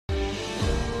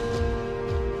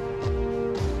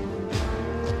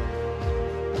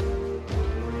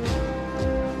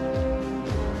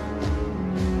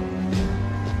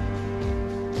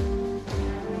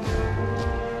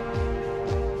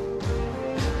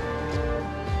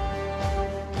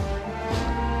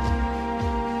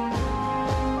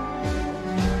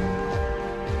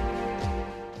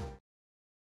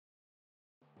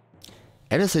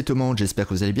Hello, salut tout le monde, j'espère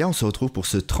que vous allez bien. On se retrouve pour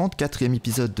ce 34e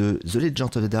épisode de The Legend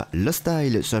of Zelda Lost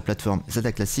Isle sur la plateforme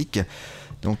Zelda classique.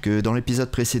 Donc dans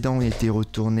l'épisode précédent, on était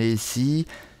retourné ici.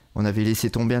 On avait laissé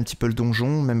tomber un petit peu le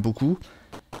donjon, même beaucoup,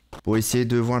 pour essayer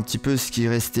de voir un petit peu ce qui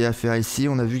restait à faire ici.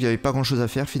 On a vu qu'il n'y avait pas grand chose à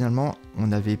faire finalement. On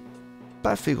n'avait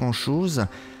pas fait grand chose.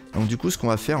 Donc du coup, ce qu'on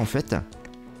va faire en fait,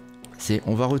 c'est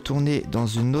on va retourner dans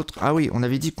une autre... Ah oui, on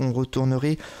avait dit qu'on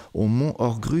retournerait au mont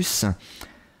Horgrus.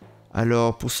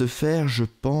 Alors pour ce faire, je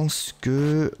pense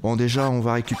que... Bon déjà, on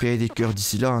va récupérer des cœurs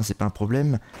d'ici là, hein, c'est pas un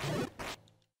problème.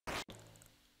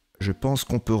 Je pense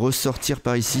qu'on peut ressortir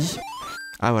par ici.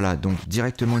 Ah voilà, donc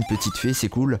directement une petite fée, c'est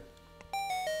cool.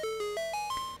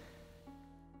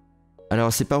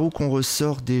 Alors c'est par où qu'on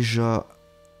ressort déjà?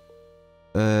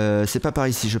 C'est pas par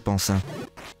ici je pense. Hein.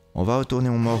 On va retourner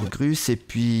au mont Horgrus et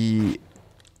puis...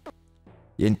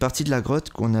 Il y a une partie de la grotte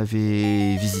qu'on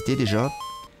avait visitée déjà.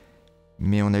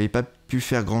 Mais on n'avait pas pu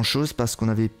faire grand chose parce qu'on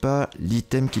n'avait pas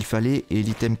l'item qu'il fallait. Et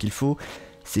l'item qu'il faut,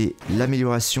 c'est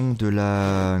l'amélioration de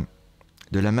la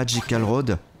Magical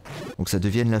Rod. Donc ça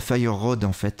devienne la Fire Rod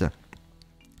en fait.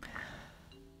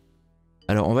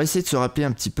 Alors on va essayer de se rappeler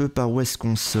un petit peu par où est-ce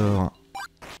qu'on sort.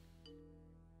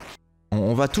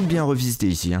 On va tout bien revisiter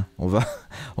ici. Hein. On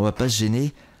va pas se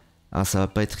gêner. Ah, ça va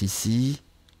pas être ici.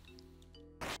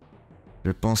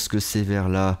 Je pense que c'est vers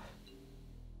là.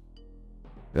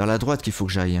 Vers la droite qu'il faut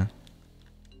que j'aille. Hein.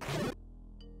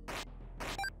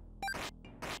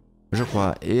 Je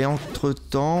crois. Et entre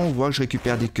temps, on voit que je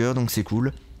récupère des cœurs, donc c'est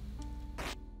cool.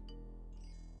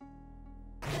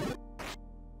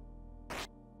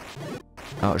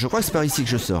 Alors, je crois que c'est par ici que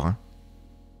je sors. Hein.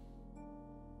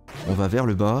 On va vers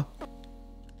le bas.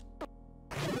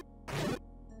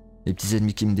 Les petits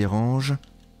ennemis qui me dérangent.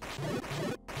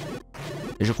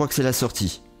 Et je crois que c'est la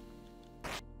sortie.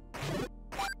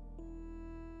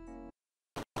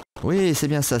 Oui, c'est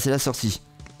bien ça, c'est la sortie.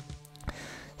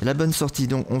 C'est la bonne sortie.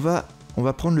 Donc on va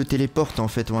prendre le téléporte en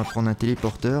fait. On va prendre un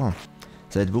téléporteur.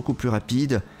 Ça va être beaucoup plus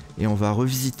rapide. Et on va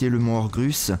revisiter le mont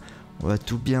Horgrus. On va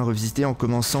tout bien revisiter en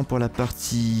commençant pour la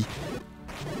partie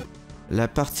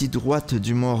droite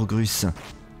du mont Horgrus.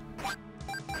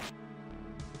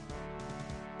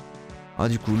 Ah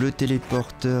du coup, le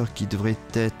téléporteur qui devrait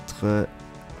être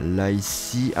là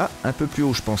ici. Ah, un peu plus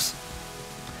haut je pense.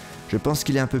 Je pense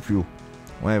qu'il est un peu plus haut.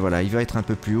 Ouais, voilà, il va être un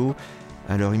peu plus haut.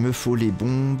 Alors, il me faut les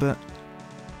bombes.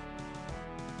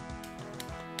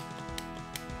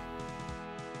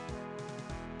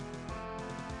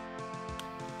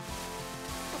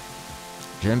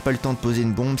 J'ai même pas le temps de poser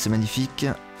une bombe, c'est magnifique.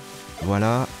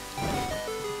 Voilà.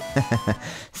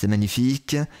 C'est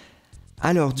magnifique.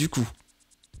 Alors, du coup,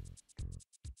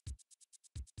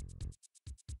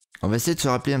 on va essayer de se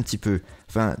rappeler un petit peu.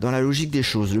 Enfin, dans la logique des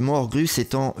choses, le mont Horgrus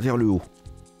étant vers le haut.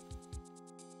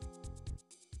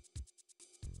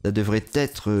 Ça devrait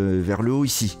être vers le haut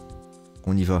ici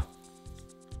qu'on y va.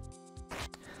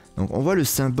 Donc on voit le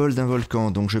symbole d'un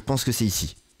volcan, donc je pense que c'est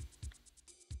ici.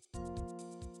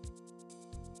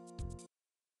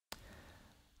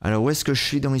 Alors où est-ce que je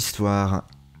suis dans l'histoire?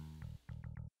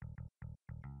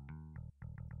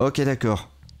 Ok,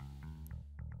 d'accord.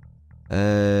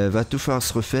 Va tout falloir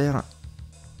se refaire.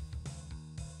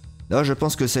 Là, je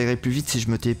pense que ça irait plus vite si je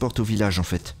me téléporte au village en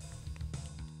fait.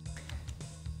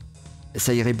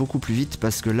 Ça irait beaucoup plus vite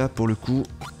parce que là pour le coup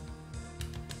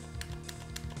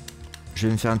je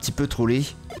vais me faire un petit peu troller.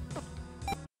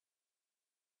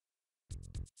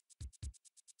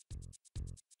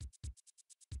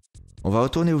 On va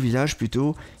retourner au village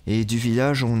plutôt. Et du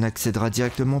village on accédera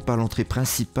directement par l'entrée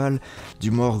principale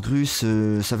du mont Horgrus.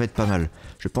 Ça va être pas mal.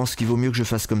 Je pense qu'il vaut mieux que je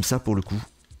fasse comme ça pour le coup.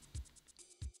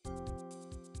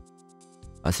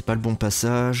 Ah, c'est pas le bon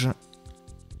passage.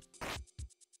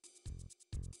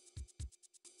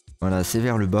 Voilà, c'est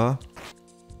vers le bas.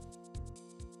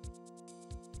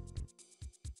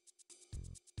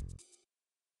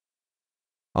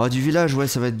 Ah, du village, ouais,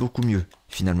 ça va être beaucoup mieux,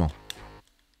 finalement.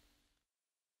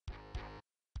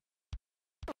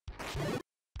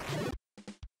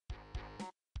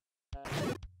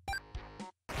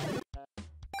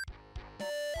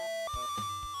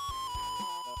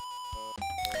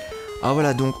 Ah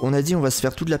voilà, donc on a dit on va se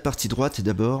faire toute la partie droite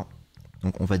d'abord.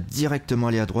 Donc on va directement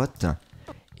aller à droite.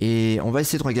 Et on va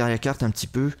essayer de regarder la carte un petit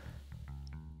peu.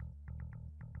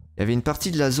 Il y avait une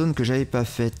partie de la zone que j'avais pas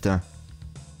faite.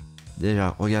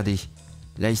 Déjà, regardez.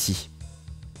 Là, ici.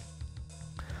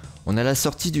 On a la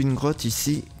sortie d'une grotte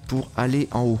ici pour aller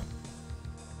en haut.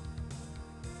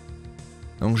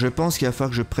 Donc je pense qu'il va falloir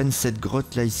que je prenne cette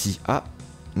grotte là, ici. Ah,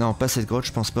 non, pas cette grotte,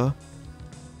 je pense pas.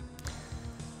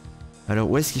 Alors,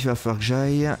 où est-ce qu'il va falloir que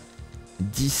j'aille?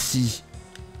 D'ici.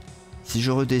 Si je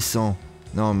redescends...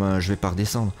 Non, mais je vais pas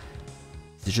redescendre.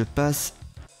 Si je passe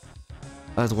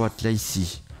à droite, là,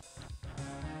 ici.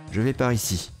 Je vais par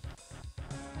ici.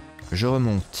 Je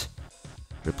remonte.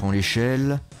 Je prends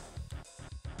l'échelle.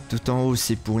 Tout en haut,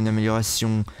 c'est pour une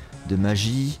amélioration de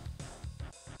magie.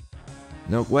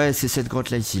 Donc, ouais, c'est cette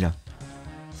grotte-là, ici, là.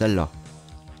 Celle-là.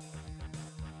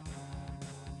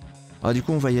 Ah, du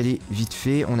coup, on va y aller vite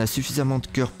fait. On a suffisamment de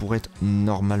cœur pour être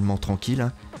normalement tranquille.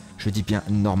 Hein. Je dis bien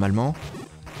normalement.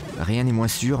 Rien n'est moins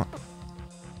sûr.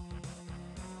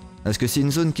 Parce que c'est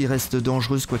une zone qui reste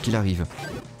dangereuse quoi qu'il arrive.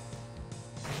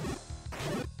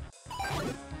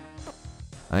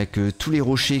 Avec tous les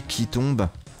rochers qui tombent.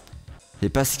 C'est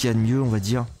pas ce qu'il y a de mieux, on va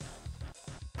dire.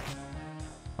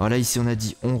 Alors là, ici, on a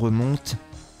dit on remonte.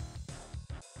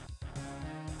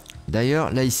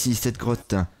 D'ailleurs, là, ici, cette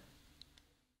grotte...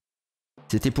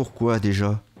 C'était pourquoi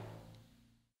déjà?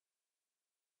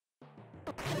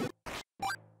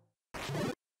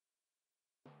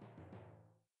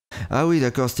 Ah oui,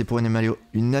 d'accord, c'était pour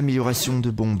une amélioration de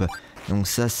bombe. Donc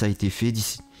ça a été fait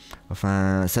d'ici.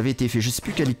 Enfin, ça avait été fait, je sais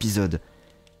plus quel épisode.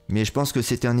 Mais je pense que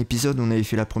c'était un épisode où on avait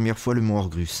fait la première fois le mont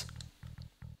Horgrus.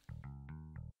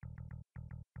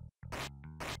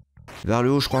 Vers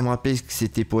le haut, je crois me rappeler que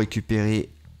c'était pour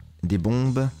récupérer des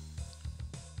bombes.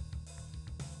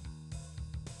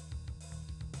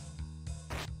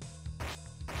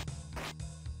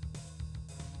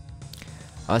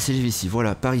 Ah, c'est ici,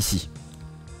 voilà, par ici.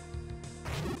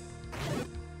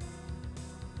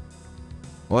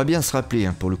 On va bien se rappeler,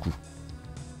 hein, pour le coup.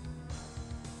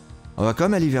 On va quand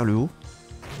même aller vers le haut.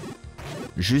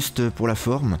 Juste pour la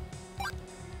forme.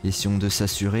 Question de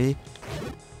s'assurer.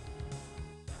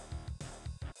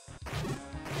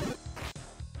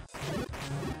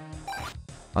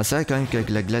 Ah, c'est vrai quand même qu'avec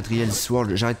la Gladriel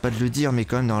Sword, j'arrête pas de le dire, mais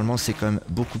quand même, normalement, c'est quand même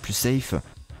beaucoup plus safe.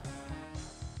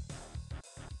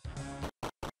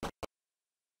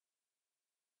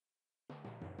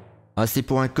 Ah, c'est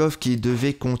pour un coffre qui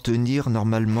devait contenir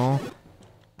normalement...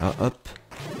 Ah, hop.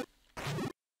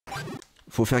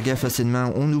 Faut faire gaffe à cette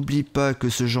main. On n'oublie pas que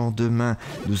ce genre de main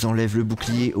nous enlève le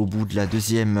bouclier au bout de la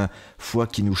deuxième fois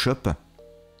qu'il nous chope.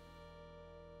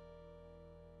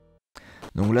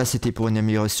 Donc là, c'était pour une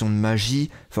amélioration de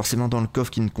magie. Forcément dans le coffre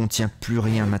qui ne contient plus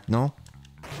rien maintenant.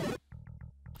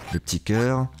 Le petit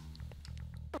cœur.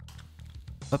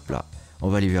 Hop là. On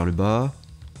va aller vers le bas.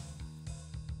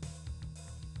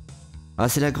 Ah,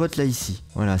 c'est la grotte là, ici.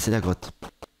 Voilà, c'est la grotte.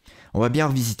 On va bien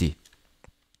revisiter.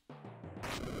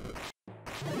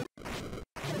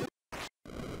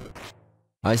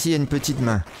 Ah, ici, il y a une petite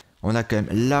main. On a quand même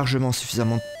largement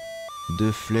suffisamment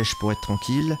de flèches pour être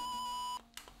tranquille.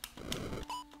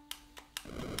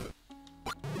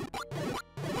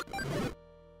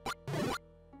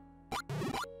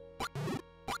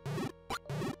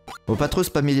 Faut pas trop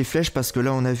spammer les flèches parce que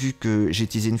là, on a vu que j'ai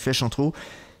utilisé une flèche en trop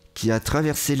qui a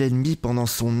traversé l'ennemi pendant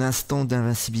son instant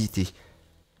d'invincibilité.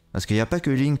 Parce qu'il n'y a pas que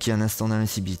Link qui a un instant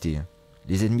d'invincibilité. Hein.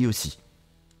 Les ennemis aussi.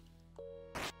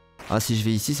 Ah, si je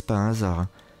vais ici, c'est pas un hasard. Hein.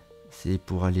 C'est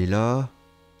pour aller là.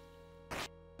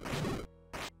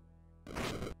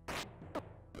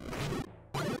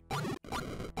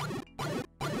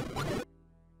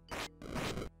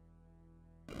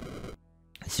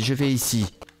 Si je vais ici,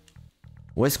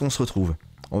 où est-ce qu'on se retrouve?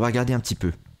 On va regarder un petit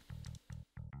peu.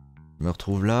 Je me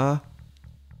retrouve là.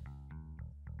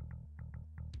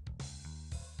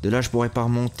 De là, je pourrais pas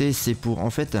remonter. C'est pour...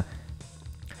 En fait,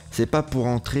 c'est pas pour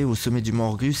entrer au sommet du mont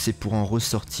Horgrus, c'est pour en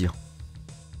ressortir.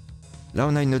 Là,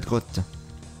 on a une autre grotte.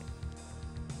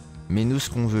 Mais nous, ce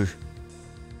qu'on veut...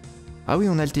 Ah oui,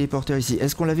 on a le téléporteur ici.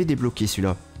 Est-ce qu'on l'avait débloqué,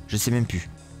 celui-là? Je sais même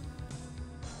plus.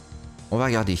 On va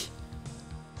regarder.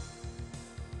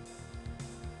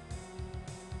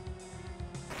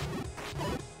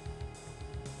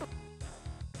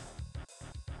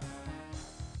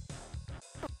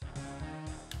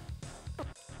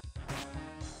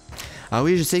 Ah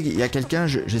oui, je sais qu'il y a quelqu'un,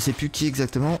 je sais plus qui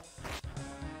exactement,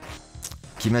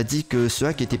 qui m'a dit que ce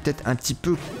hack était peut-être un petit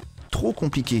peu trop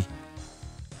compliqué.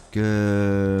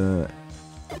 Que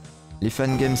les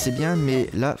fangames c'est bien, mais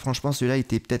là franchement celui-là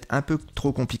était peut-être un peu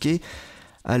trop compliqué.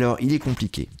 Alors il est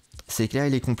compliqué. C'est clair,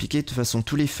 il est compliqué. De toute façon,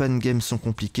 tous les fangames sont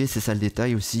compliqués, c'est ça le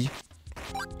détail aussi.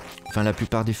 Enfin la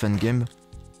plupart des fangames.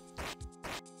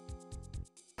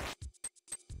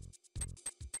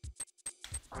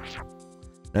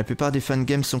 La plupart des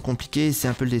fangames sont compliqués, c'est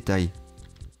un peu le détail.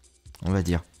 On va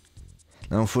dire.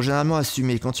 Il faut généralement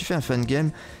assumer. Quand tu fais un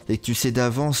fangame, et que tu sais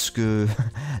d'avance que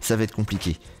ça va être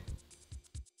compliqué.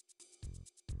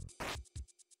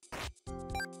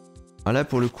 Ah là,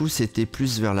 pour le coup, c'était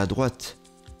plus vers la droite.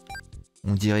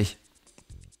 On dirait.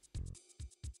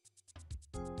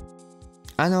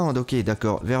 Ah non, ok,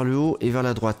 d'accord. Vers le haut et vers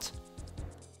la droite.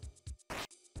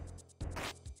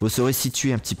 Faut se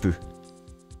resituer un petit peu.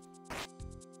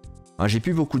 Ah, j'ai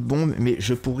plus beaucoup de bombes, mais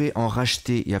je pourrais en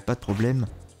racheter, il n'y a pas de problème.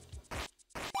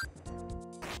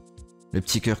 Le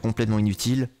petit cœur complètement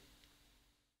inutile.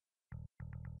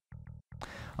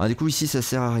 Ah, du coup, ici, ça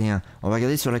sert à rien. On va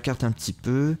regarder sur la carte un petit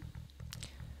peu.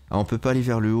 Ah, on peut pas aller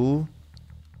vers le haut.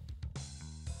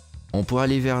 On pourrait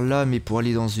aller vers là, mais pour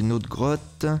aller dans une autre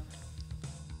grotte.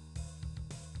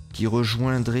 Qui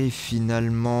rejoindrait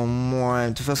finalement moi.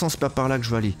 De toute façon, c'est pas par là que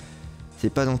je vais aller. C'est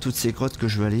pas dans toutes ces grottes que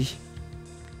je vais aller.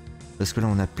 Parce que là,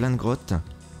 on a plein de grottes.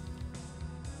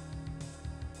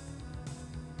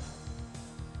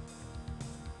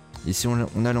 Ici,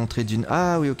 on a l'entrée d'une...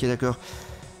 Ah oui, ok, d'accord.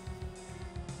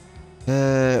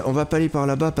 On va pas aller par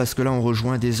là-bas parce que là, on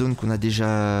rejoint des zones qu'on a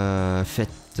déjà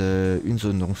faites. Une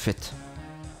zone donc faite.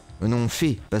 Non,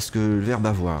 fait, parce que le verbe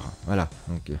avoir. Voilà,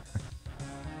 donc...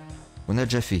 on a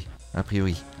déjà fait, a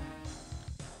priori.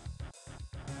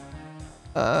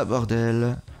 Ah,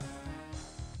 bordel.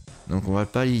 Donc on va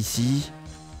pas aller ici.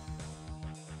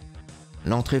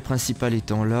 L'entrée principale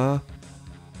étant là.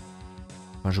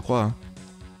 Enfin, je crois, hein.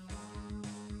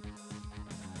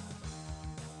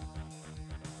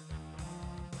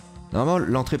 Normalement,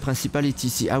 l'entrée principale est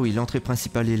ici. Ah oui, l'entrée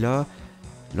principale est là.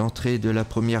 L'entrée de la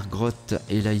première grotte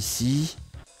est là, ici.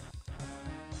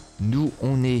 Nous,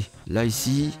 on est là,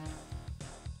 ici.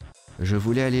 Je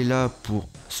voulais aller là pour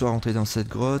soit rentrer dans cette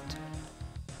grotte,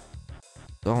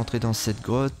 soit rentrer dans cette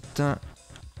grotte,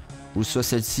 ou soit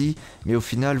celle-ci. Mais au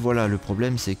final, voilà, le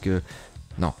problème, c'est que...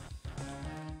 Non.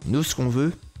 Nous, ce qu'on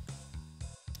veut...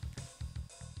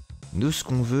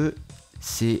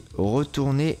 c'est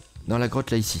retourner dans la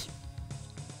grotte, là, ici.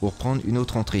 Pour prendre une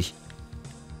autre entrée.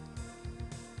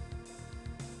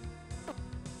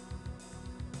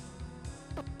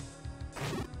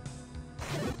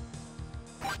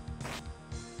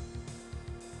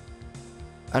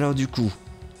 Alors du coup,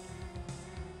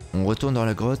 on retourne dans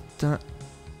la grotte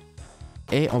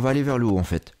et on va aller vers le haut en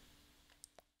fait.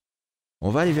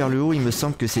 On va aller vers le haut, il me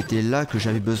semble que c'était là que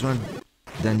j'avais besoin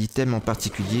d'un item en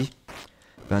particulier.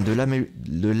 Enfin, de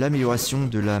l'amélioration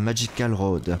de la Magical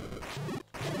Rod.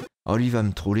 Alors lui va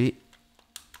me troller.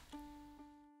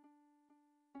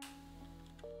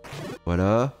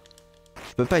 Voilà.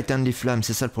 Je peux pas éteindre les flammes,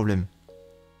 c'est ça le problème.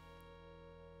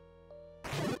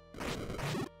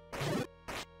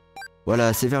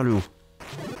 Voilà, c'est vers le haut.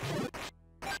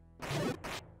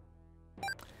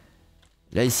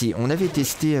 Là, ici, on avait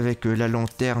testé avec la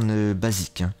lanterne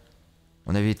basique. Hein.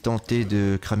 On avait tenté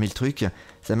de cramer le truc.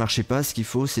 Ça marchait pas, ce qu'il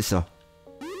faut, c'est ça.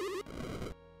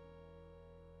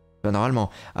 Enfin,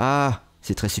 normalement. Ah,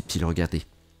 c'est très subtil, regardez.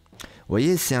 Vous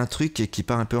voyez, c'est un truc qui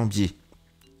part un peu en biais.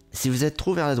 Si vous êtes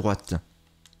trop vers la droite,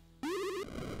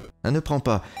 ça ne prend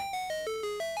pas.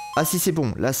 Ah si, c'est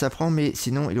bon, là ça prend, mais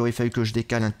sinon il aurait fallu que je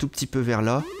décale un tout petit peu vers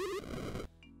là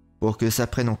pour que ça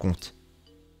prenne en compte.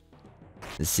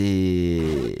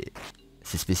 C'est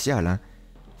spécial, hein.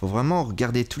 Faut vraiment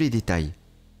regarder tous les détails.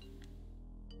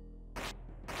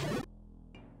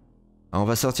 Alors, on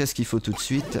va sortir ce qu'il faut tout de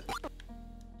suite.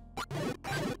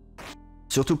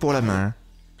 Surtout pour la main.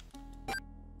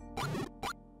 Hein.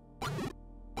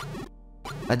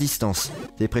 À distance,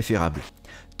 c'est préférable.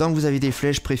 Tant que vous avez des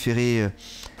flèches, préférez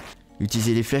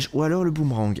utiliser les flèches ou alors le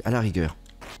boomerang à la rigueur.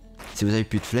 Si vous avez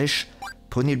plus de flèches,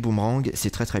 prenez le boomerang, c'est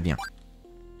très très bien.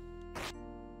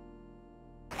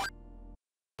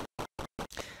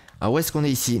 Alors où est-ce qu'on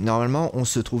est ici? Normalement, on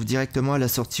se trouve directement à la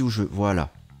sortie où je...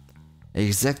 Voilà.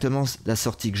 Exactement la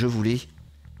sortie que je voulais.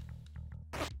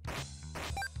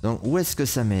 Donc où est-ce que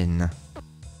ça mène?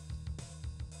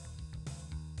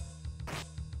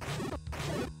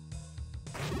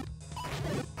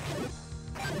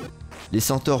 Les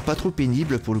centaures pas trop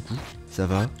pénibles pour le coup, ça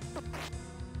va.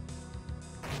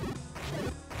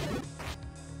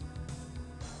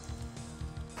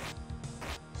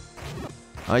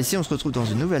 Alors ici on se retrouve dans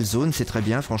une nouvelle zone, c'est très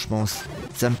bien, franchement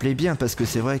ça me plaît bien parce que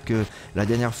c'est vrai que la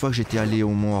dernière fois que j'étais allé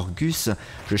au mont Horgrus,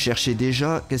 je cherchais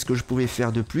déjà qu'est-ce que je pouvais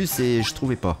faire de plus et je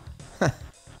trouvais pas.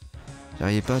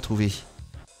 J'arrivais pas à trouver.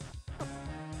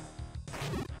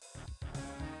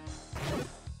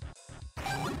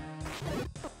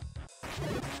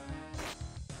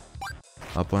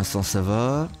 Ah, pour l'instant ça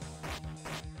va.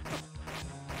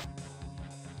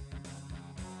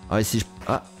 Ah ici je...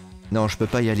 Ah non, je peux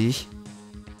pas y aller.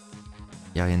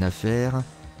 Y a rien à faire.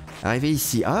 Arrivé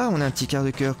ici. Ah, on a un petit quart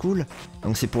de cœur, cool.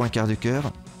 Donc c'est pour un quart de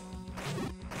cœur.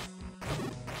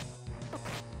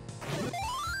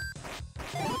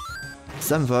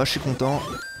 Ça me va, je suis content.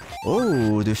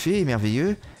 Oh, de fées,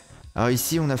 merveilleux. Alors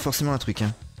ici, on a forcément un truc.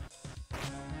 Hein.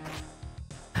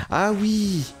 Ah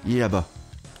oui, il est là-bas.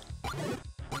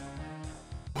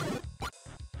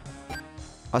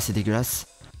 Ah, c'est dégueulasse.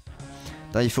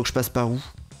 Attends, il faut que je passe par où?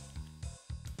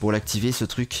 Pour l'activer, ce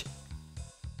truc.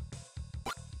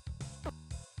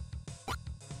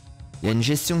 Il y a une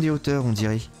gestion des hauteurs, on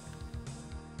dirait.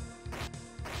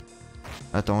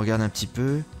 Attends, regarde un petit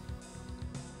peu.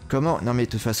 Comment? Non mais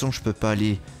de toute façon, je peux pas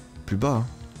aller plus bas. Hein.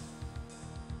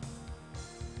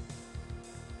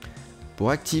 Pour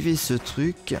activer ce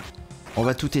truc, on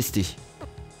va tout tester.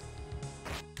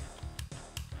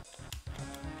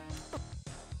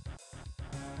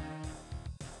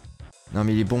 Non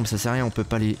mais les bombes, ça sert à rien, on peut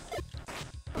pas les...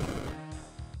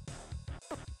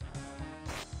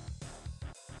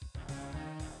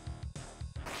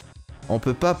 On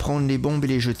peut pas prendre les bombes et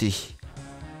les jeter.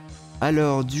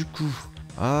 Alors, du coup...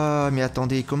 Ah, mais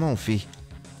attendez, comment on fait?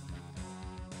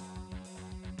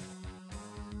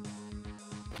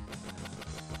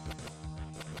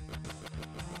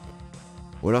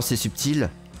 Ou alors c'est subtil.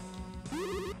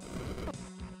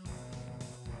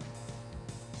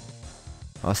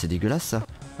 Ah, c'est dégueulasse ça.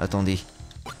 Attendez.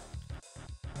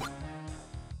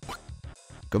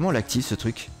 Comment on l'active ce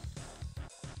truc?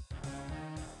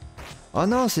 Oh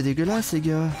non, c'est dégueulasse les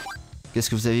gars. Qu'est-ce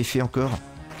que vous avez fait encore?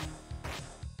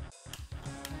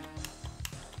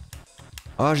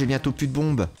 Ah, j'ai bientôt plus de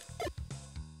bombes.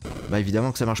 Bah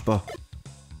évidemment que ça marche pas.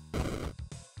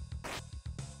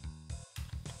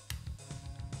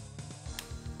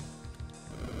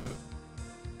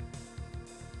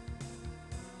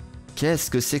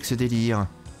 Qu'est-ce que c'est que ce délire?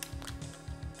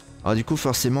 Ah du coup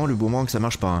forcément le boomerang ça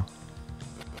marche pas. Hein.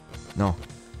 Non.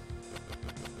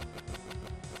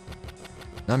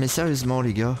 Non mais sérieusement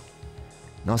les gars.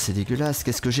 Non c'est dégueulasse.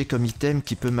 Qu'est-ce que j'ai comme item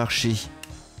qui peut marcher?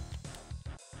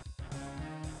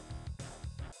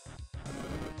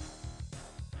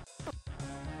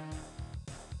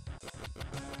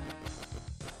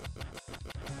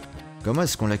 Comment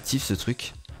est-ce qu'on l'active ce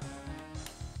truc?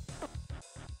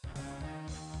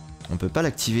 On peut pas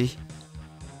l'activer.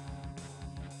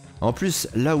 En plus,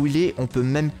 là où il est, on peut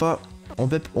même pas... On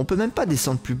peut même pas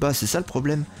descendre plus bas, c'est ça le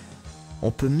problème.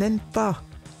 On peut même pas.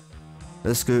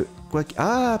 Parce que... Quoi que...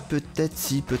 Ah, peut-être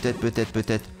si,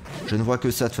 peut-être. Je ne vois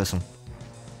que ça de toute façon.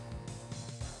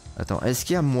 Attends, est-ce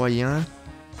qu'il y a moyen...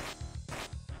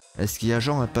 Est-ce qu'il y a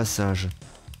genre un passage?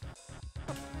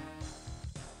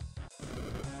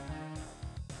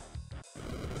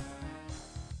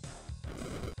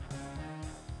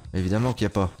 Évidemment qu'il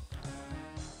n'y a pas.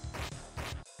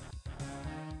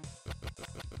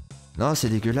 Non, c'est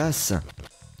dégueulasse.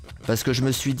 Parce que je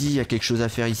me suis dit, il y a quelque chose à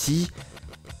faire ici.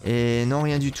 Et non,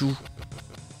 rien du tout.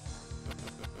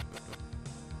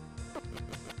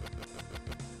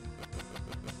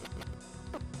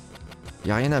 Il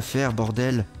n'y a rien à faire,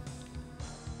 bordel.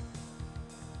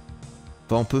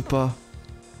 Bah, on peut pas.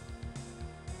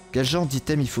 Quel genre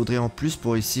d'item il faudrait en plus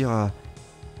pour réussir à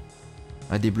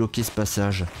débloquer ce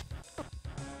passage?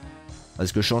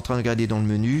 Parce que je suis en train de regarder dans le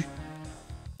menu.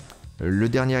 Le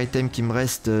dernier item qui me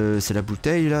reste, c'est la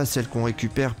bouteille, là. Celle qu'on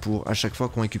récupère pour à chaque fois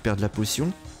qu'on récupère de la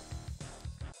potion.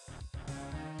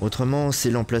 Autrement,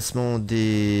 c'est l'emplacement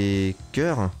des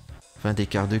cœurs. Enfin, des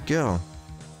quarts de cœur.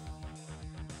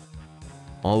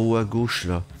 En haut à gauche,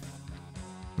 là.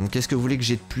 Donc, qu'est-ce que vous voulez que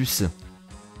j'ai de plus?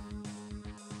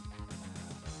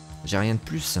 J'ai rien de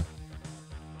plus.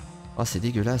 Oh, c'est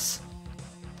dégueulasse.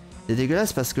 C'est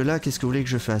dégueulasse parce que là, qu'est-ce que vous voulez que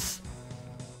je fasse?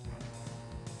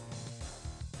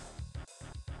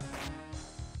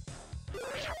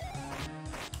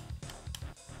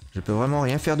 Je peux vraiment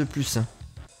rien faire de plus. Hein.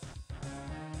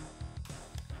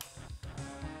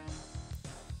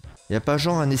 Y a pas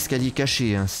genre un escalier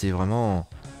caché, hein. C'est vraiment...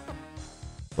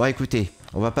 Bon, écoutez,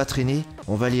 on va pas traîner.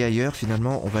 On va aller ailleurs,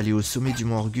 finalement. On va aller au sommet du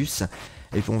mont Horgrus.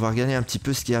 Et puis on va regarder un petit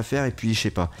peu ce qu'il y a à faire. Et puis, je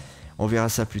sais pas. On verra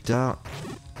ça plus tard.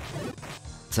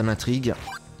 Ça m'intrigue.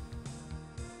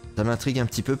 Ça m'intrigue un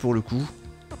petit peu pour le coup.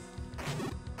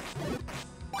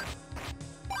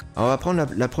 Alors, on va prendre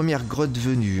la première grotte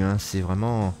venue. Hein. C'est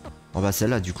vraiment... On va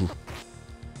celle-là du coup.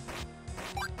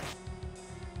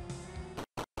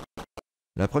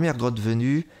 La première grotte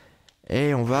venue.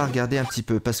 Et on va regarder un petit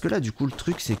peu. Parce que là du coup le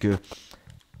truc c'est que...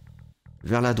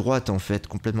 Vers la droite en fait.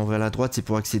 Complètement vers la droite c'est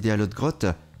pour accéder à l'autre grotte.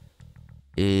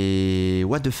 Et...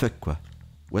 What the fuck quoi.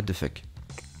 What the fuck.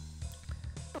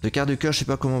 Le quart de cœur je sais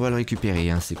pas comment on va le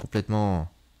récupérer. Hein. C'est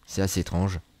complètement... C'est assez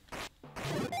étrange.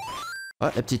 Oh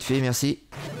la petite fée merci.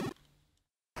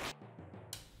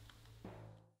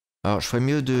 Alors, je ferais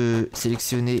mieux de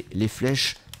sélectionner les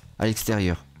flèches à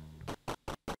l'extérieur.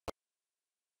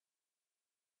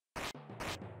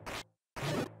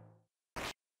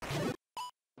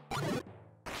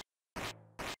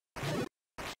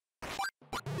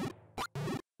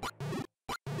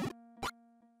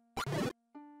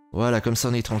 Voilà, comme ça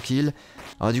on est tranquille.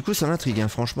 Alors du coup ça m'intrigue, hein.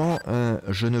 Franchement,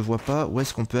 je ne vois pas où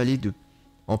est-ce qu'on peut aller de...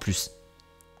 en plus.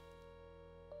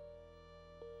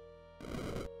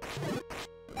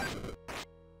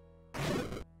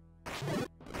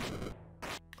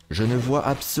 Je ne vois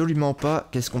absolument pas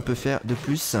qu'est-ce qu'on peut faire de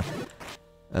plus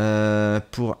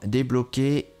pour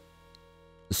débloquer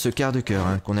ce quart de cœur,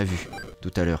 hein, qu'on a vu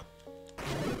tout à l'heure.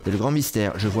 C'est le grand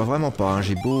mystère. Je vois vraiment pas, hein.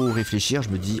 J'ai beau réfléchir, je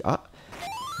me dis, ah,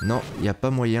 non, il n'y a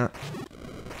pas moyen.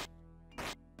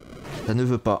 Ça ne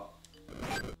veut pas.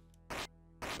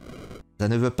 Ça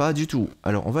ne veut pas du tout.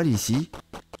 Alors, on va aller ici.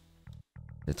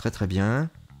 C'est très très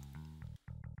bien.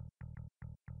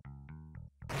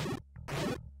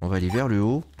 On va aller vers le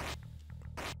haut.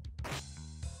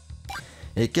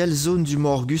 Et quelle zone du mont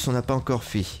Horgrus on n'a pas encore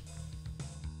fait?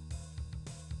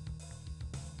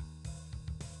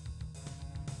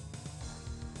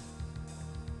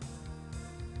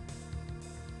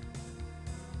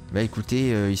 Bah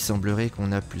écoutez, il semblerait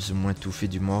qu'on a plus ou moins tout fait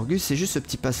du mont Horgrus. C'est juste ce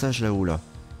petit passage là-haut là.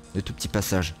 Le tout petit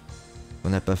passage qu'on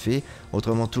n'a pas fait.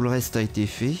 Autrement tout le reste a été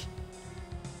fait.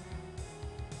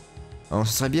 Alors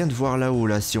ce serait bien de voir là-haut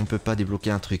là si on peut pas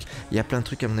débloquer un truc. Il y a plein de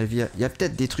trucs à mon avis. Il y a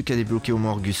peut-être des trucs à débloquer au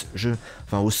mont Horgrus.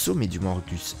 Enfin au sommet du mont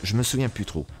Horgrus. Je me souviens plus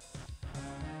trop.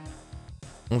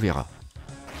 On verra. De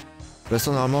toute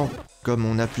façon normalement, comme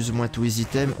on a plus ou moins tous les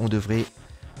items, on devrait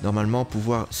normalement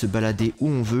pouvoir se balader où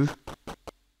on veut.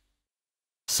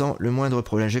 Sans le moindre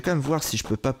problème. Je vais quand même voir si je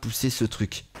peux pas pousser ce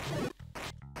truc.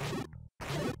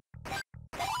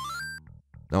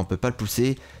 Non, on peut pas le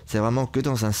pousser. C'est vraiment que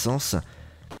dans un sens.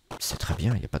 C'est très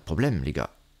bien, il n'y a pas de problème, les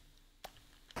gars.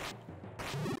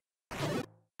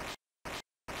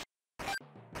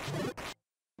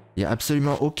 Il n'y a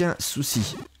absolument aucun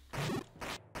souci.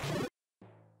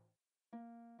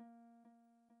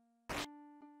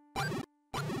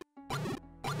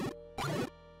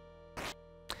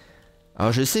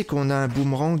 Alors je sais qu'on a un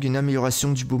boomerang, une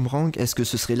amélioration du boomerang. Est-ce que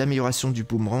ce serait l'amélioration du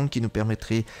boomerang qui nous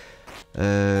permettrait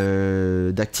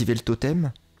d'activer le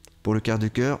totem pour le quart de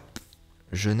cœur?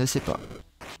 Je ne sais pas.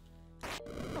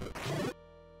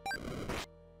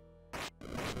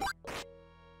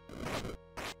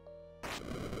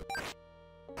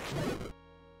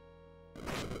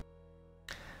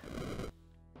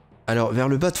 Alors vers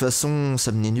le bas de toute façon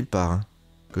ça menait nulle part, hein,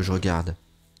 que je regarde.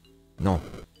 Non.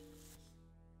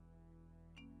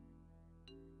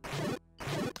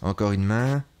 Encore une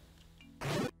main.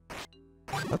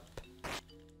 Hop.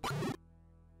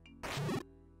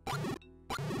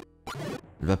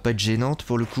 Elle va pas être gênante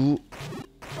pour le coup.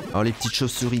 Alors les petites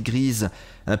chauves-souris grises,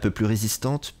 un peu plus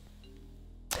résistantes.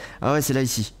 Ah ouais, c'est là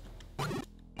ici.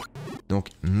 Donc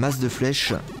masse de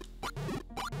flèches.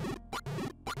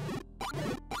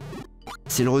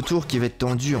 C'est le retour qui va être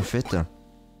tendu en fait.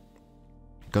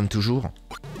 Comme toujours.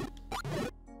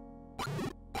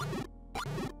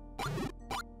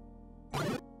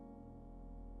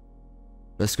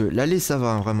 Parce que l'aller ça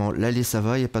va, hein, vraiment. L'aller ça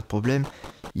va, il n'y a pas de problème.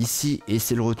 Ici, et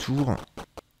c'est le retour.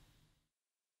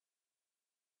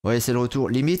 Ouais, c'est le retour.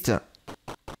 Limite.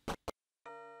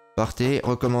 Partez,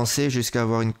 recommencez jusqu'à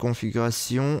avoir une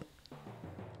configuration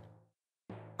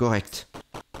correcte.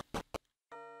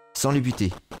 Sans les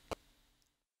buter.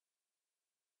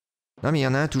 Non mais il y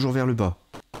en a un toujours vers le bas.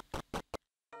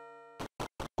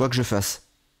 Quoi que je fasse.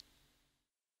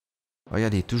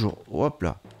 Regardez, toujours. Hop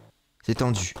là. C'est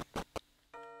tendu.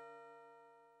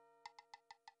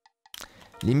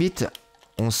 Limite,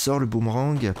 on sort le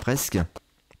boomerang, presque.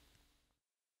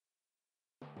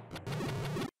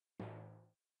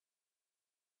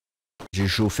 J'ai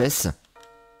chaud aux fesses.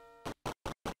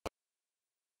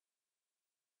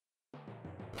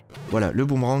 Voilà, le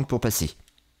boomerang pour passer.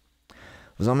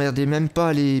 Vous emmerdez même pas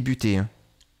à les buter, hein.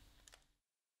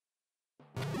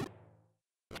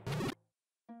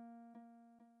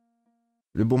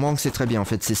 Le boomerang c'est très bien en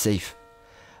fait, c'est safe.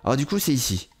 Alors du coup c'est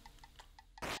ici.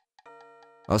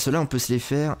 Alors ceux-là on peut se les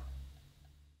faire.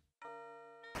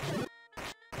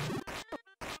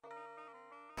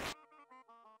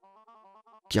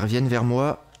 Qui reviennent vers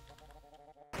moi.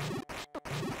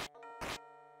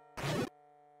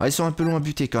 Ah, ils sont un peu longs à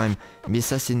buter quand même. Mais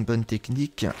ça c'est une bonne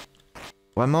technique.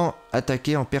 Vraiment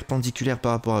attaquer en perpendiculaire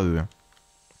par rapport à eux, hein.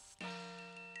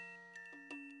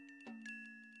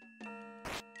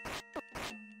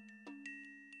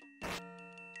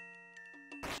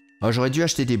 Oh, j'aurais dû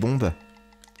acheter des bombes.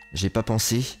 J'ai pas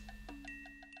pensé.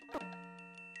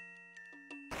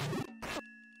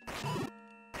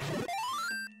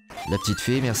 La petite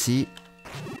fée, merci.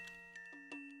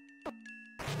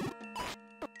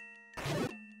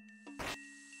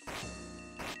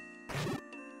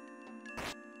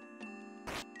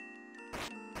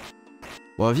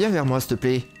 Bon, viens vers moi, s'il te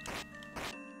plaît.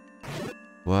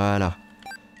 Voilà.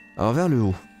 Alors vers le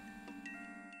haut.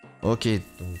 Ok,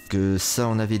 donc ça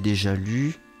on avait déjà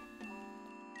lu.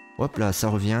 Hop là, ça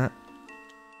revient.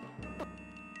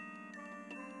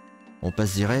 On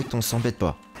passe direct, on s'embête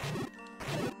pas.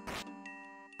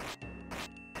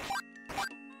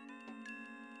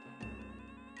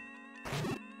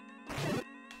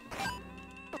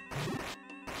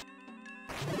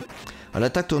 Alors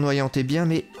l'attaque tournoyante est bien,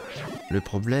 mais le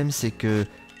problème c'est que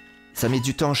ça met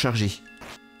du temps à charger.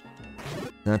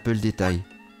 C'est un peu le détail.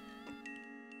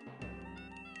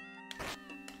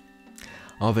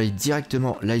 Alors, on va aller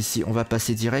directement là ici, on va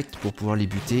passer direct pour pouvoir les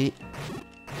buter.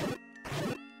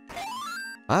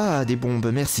 Ah, des bombes,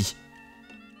 merci.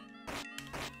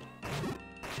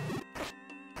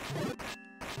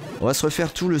 On va se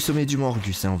refaire tout le sommet du mont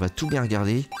Horgrus, hein, on va tout bien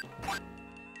regarder.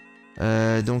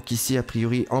 Donc ici, a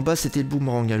priori, en bas c'était le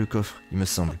boomerang, hein, le coffre, il me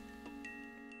semble.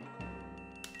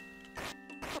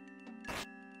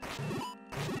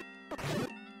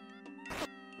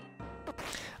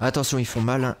 Attention, ils font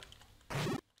mal, hein.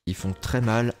 Ils font très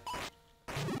mal.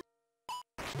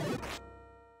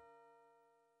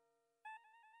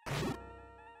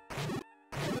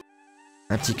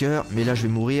 Un petit cœur, mais là je vais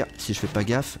mourir si je fais pas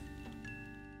gaffe.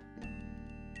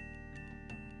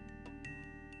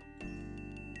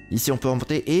 Ici on peut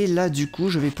remonter, et là du coup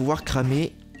je vais pouvoir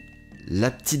cramer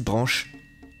la petite branche.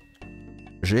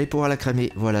 Je vais pouvoir la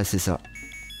cramer, voilà c'est ça.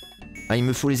 Ah, il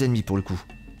me faut les ennemis pour le coup.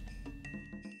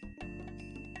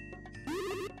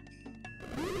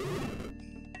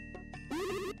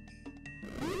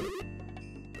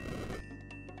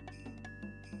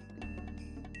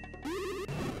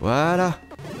 Voilà.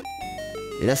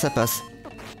 Et là ça passe.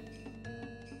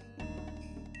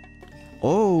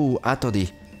 Oh, attendez.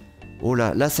 Oh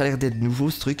là, là ça a l'air d'être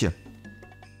nouveau ce truc.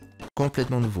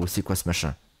 Complètement nouveau. C'est quoi ce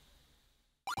machin?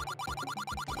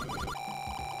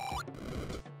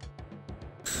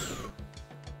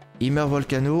 Immer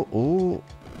Volcano. Oh.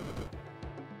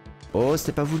 Oh,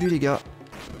 c'était pas voulu les gars.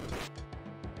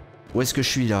 Où est-ce que je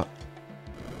suis là?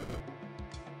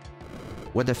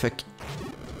 What the fuck?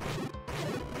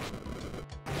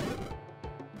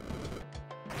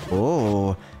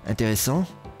 Oh, intéressant.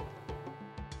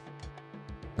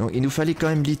 Donc il nous fallait quand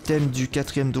même l'item du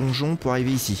 4e donjon pour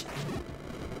arriver ici.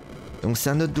 Donc c'est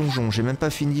un autre donjon. J'ai même pas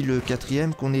fini le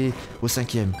 4e qu'on est au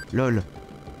 5e. Lol.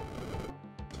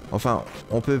 Enfin,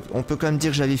 on peut quand même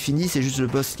dire que j'avais fini, c'est juste le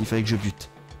boss qu'il fallait que je bute.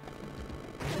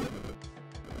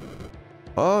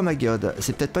 Oh my god,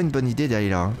 c'est peut-être pas une bonne idée d'aller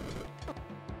là. Hein.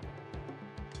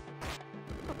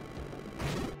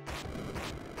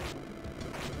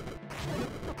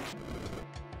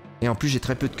 Et en plus j'ai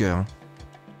très peu de cœur. Hein.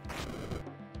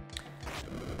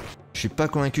 Je suis pas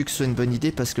convaincu que ce soit une bonne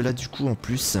idée parce que là du coup en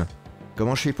plus,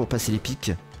 comment je fais pour passer les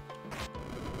pics?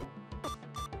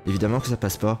 Évidemment que ça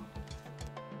passe pas.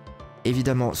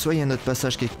 Évidemment, soit il y a un autre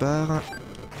passage quelque part.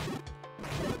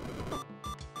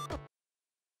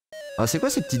 Ah c'est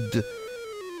quoi ces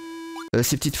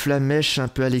petites flamèches un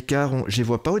peu à l'écart? Je les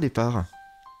vois pas au départ.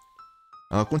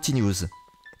 Alors continues.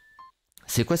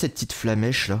 C'est quoi cette petite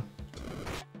flamèche là?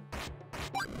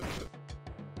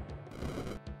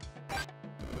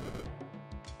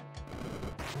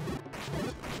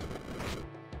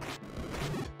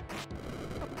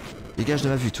 Dégage de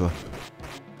ma vue, toi.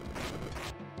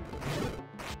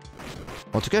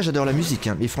 En tout cas, j'adore la musique,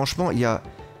 hein, mais franchement,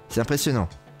 c'est impressionnant.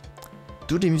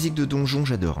 Toutes les musiques de donjon,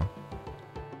 j'adore. Hein.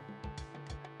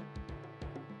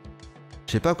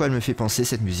 Je sais pas à quoi elle me fait penser,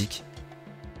 cette musique.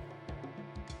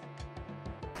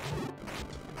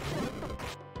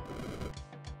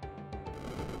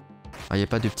 Ah, il n'y a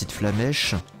pas de petite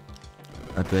flamèche.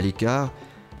 Un peu à l'écart.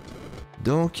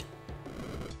 Donc...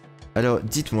 Alors,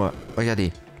 dites-moi,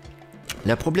 regardez.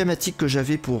 La problématique que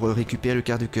j'avais pour récupérer le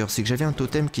quart de cœur, c'est que j'avais un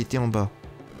totem qui était en bas.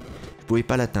 Je pouvais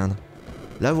pas l'atteindre.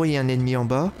 Là, vous voyez un ennemi en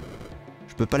bas.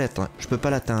 Je peux pas l'atteindre. Je peux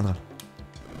pas l'atteindre.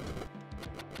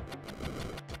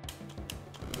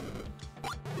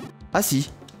 Ah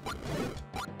si.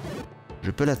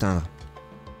 Je peux l'atteindre.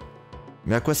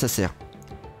 Mais à quoi ça sert?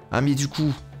 Ah mais du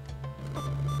coup...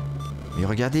 Mais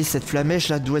regardez, cette flamèche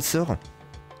là, d'où elle sort?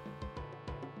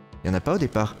 Il y en a pas au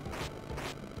départ.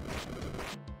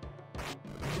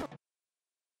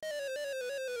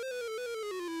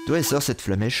 D'où elle sort cette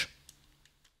flamèche?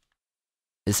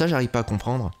 Et ça, j'arrive pas à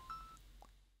comprendre.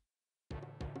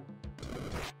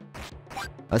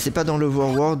 Ah, c'est pas dans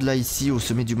l'Overworld, là, ici, au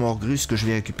sommet du mont Horgrus, que je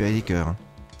vais récupérer les cœurs. Hein.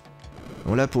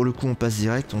 Bon, là, pour le coup, on passe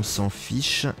direct, on s'en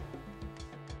fiche.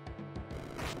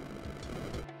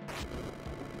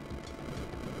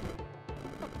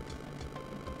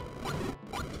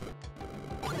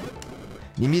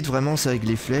 Limite, vraiment, c'est avec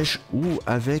les flèches ou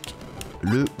avec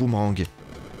le boomerang.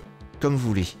 Comme vous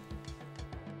voulez.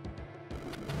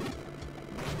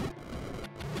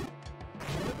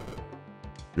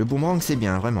 Le boomerang c'est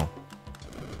bien, vraiment.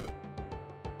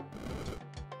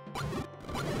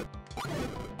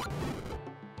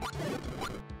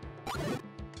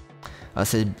 Ah,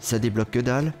 ça débloque que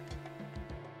dalle.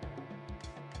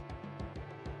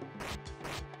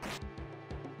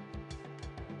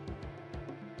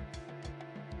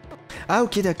 Ah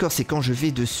ok d'accord, c'est quand je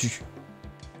vais dessus.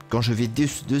 Quand je vais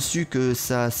dessus que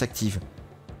ça s'active.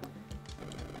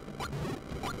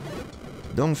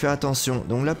 Donc faire attention.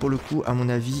 Donc là pour le coup, à mon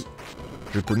avis,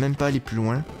 je peux même pas aller plus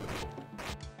loin.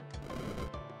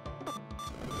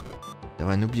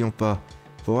 Alors n'oublions pas,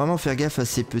 faut vraiment faire gaffe à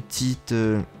ces petites...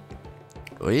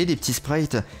 Vous voyez, des petits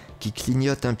sprites qui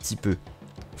clignotent un petit peu.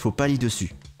 Faut pas aller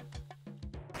dessus.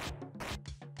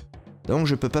 Donc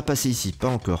je peux pas passer ici, pas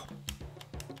encore.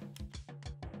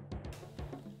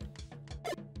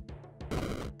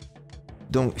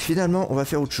 Donc finalement on va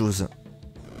faire autre chose.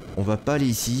 On va pas aller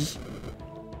ici.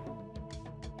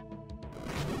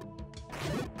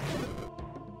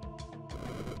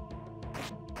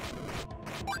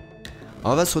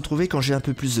 On va se retrouver quand j'ai un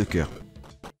peu plus de cœur.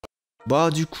 Bon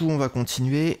du coup on va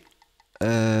continuer.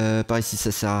 Par ici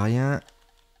ça sert à rien.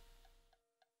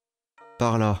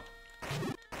 Par là.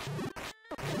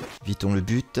 Évitons le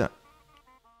but.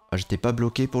 Ah, j'étais pas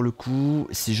bloqué pour le coup.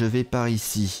 Si je vais par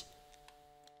ici.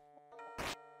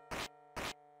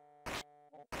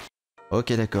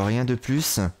 Ok d'accord, rien de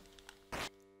plus.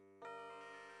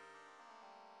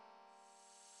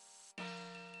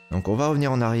 Donc on va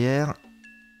revenir en arrière.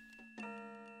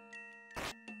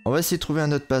 On va essayer de trouver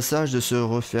un autre passage, de se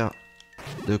refaire,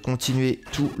 de continuer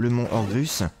tout le mont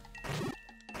Horgrus.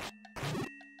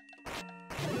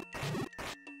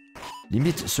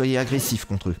 Limite, soyez agressif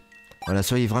contre eux. Voilà,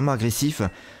 soyez vraiment agressif.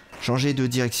 Changez de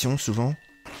direction souvent.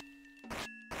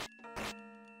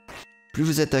 Plus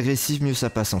vous êtes agressif, mieux ça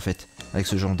passe en fait. Avec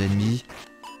ce genre d'ennemis.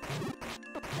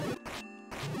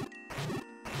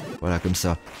 Voilà, comme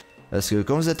ça. Parce que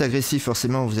quand vous êtes agressif,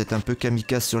 forcément, vous êtes un peu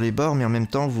kamikaze sur les bords, mais en même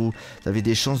temps, vous avez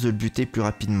des chances de le buter plus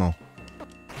rapidement.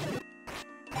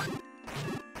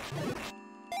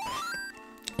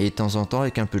 Et de temps en temps,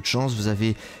 avec un peu de chance, vous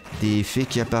avez des fées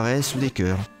qui apparaissent ou des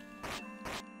cœurs.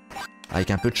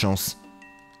 Avec un peu de chance.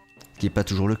 Ce qui n'est pas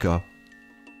toujours le cas.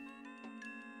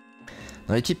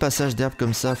 Dans les petits passages d'herbes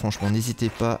comme ça, franchement, n'hésitez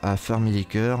pas à farmer les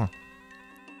cœurs.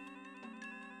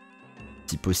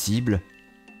 Si possible.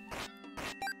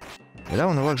 Et là,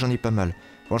 on voit que j'en ai pas mal.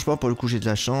 Franchement, pour le coup, j'ai de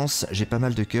la chance. J'ai pas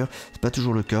mal de cœurs. C'est pas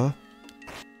toujours le cas.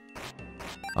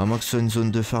 À moins que ce soit une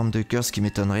zone de farm de cœurs, ce qui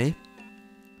m'étonnerait.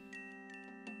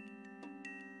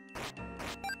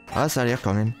 Ah, ça a l'air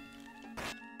quand même.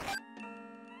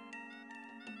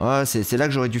 Ah, c'est là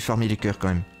que j'aurais dû farmer les cœurs quand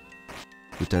même.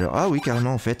 Tout à l'heure. Ah oui,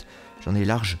 carrément, en fait. J'en ai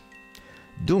large.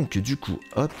 Donc, du coup,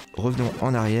 hop, revenons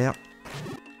en arrière.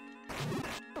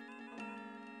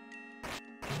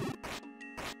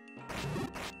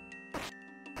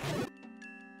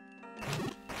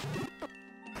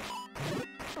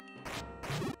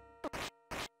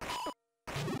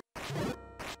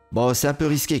 Bon, c'est un peu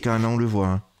risqué quand même, hein, on le voit.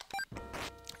 Hein.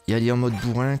 Y aller en mode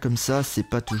bourrin comme ça, c'est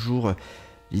pas toujours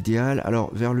l'idéal. Alors,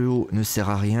 vers le haut ne sert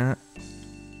à rien.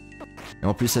 Et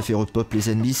en plus, ça fait repop les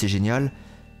ennemis, c'est génial.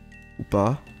 Ou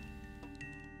pas.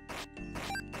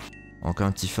 Encore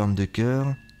un petit farm de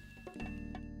cœur.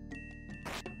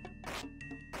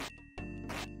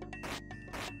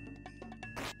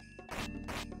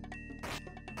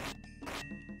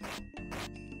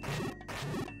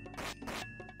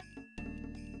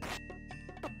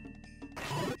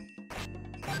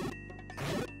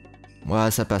 Voilà,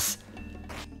 ça passe.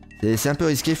 C'est un peu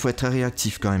risqué, il faut être très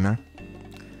réactif quand même. Hein.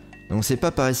 Donc c'est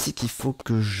pas par ici qu'il faut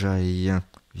que j'aille,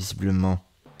 visiblement.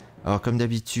 Alors comme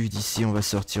d'habitude, ici on va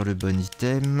sortir le bon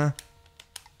item.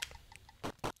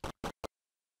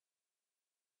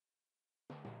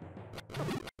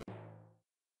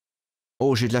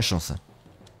 Oh, j'ai de la chance.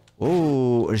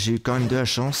 Oh, j'ai eu quand même de la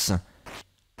chance.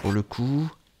 Pour le coup.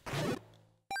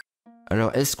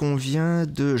 Alors, est-ce qu'on vient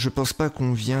de... Je pense pas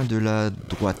qu'on vient de la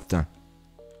droite.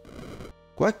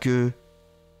 Quoique...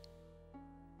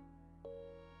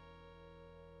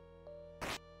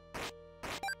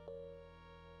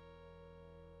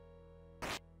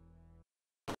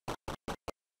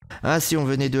 Ah si, on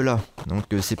venait de là. Donc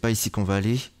c'est pas ici qu'on va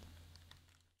aller.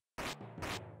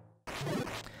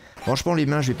 Franchement, les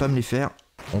mains, je vais pas me les faire.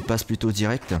 On passe plutôt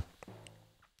direct.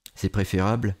 C'est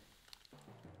préférable.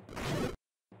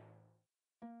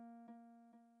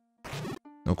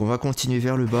 Donc on va continuer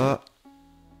vers le bas.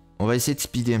 On va essayer de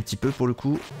speeder un petit peu pour le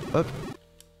coup. Hop.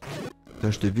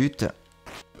 Touche de but.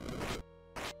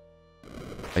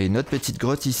 Ah, une autre petite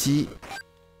grotte ici.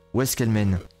 Où est-ce qu'elle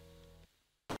mène?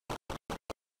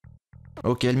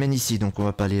 Ok, elle mène ici, donc on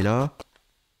va pas aller là.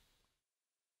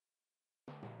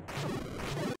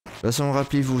 De toute façon,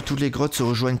 rappelez-vous, toutes les grottes se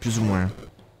rejoignent plus ou moins.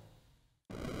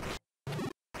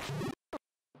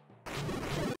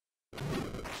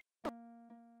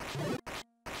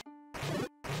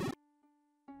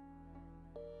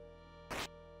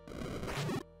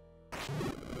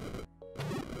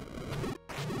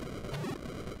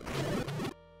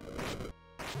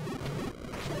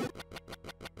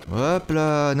 Hop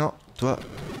là, non, toi.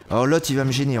 Alors l'autre, il va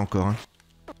me gêner encore. Hein.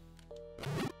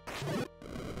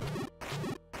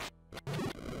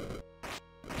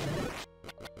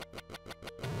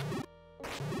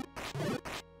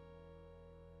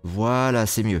 Voilà,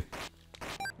 c'est mieux.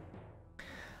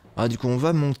 Ah, du coup, on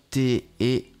va monter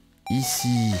et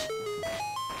ici,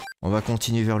 on va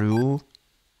continuer vers le haut.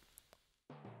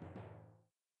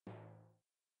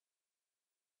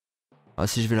 Ah,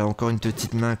 si je vais là, encore une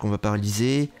petite main qu'on va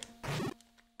paralyser.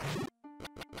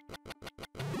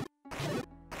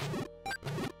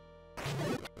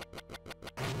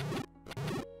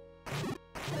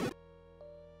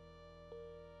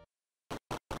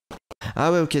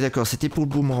 Ah ouais, ok, d'accord, c'était pour le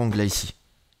boomerang, là, ici.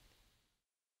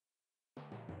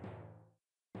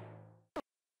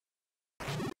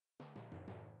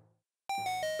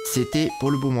 C'était pour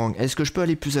le boomerang. Est-ce que je peux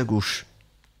aller plus à gauche?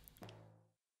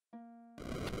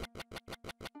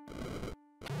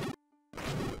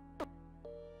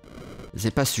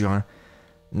 C'est pas sûr, hein.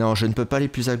 Non, je ne peux pas aller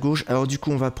plus à gauche. Alors du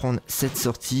coup, on va prendre cette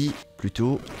sortie,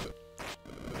 plutôt.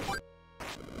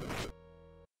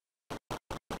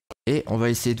 Et on va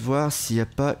essayer de voir s'il n'y a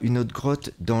pas une autre grotte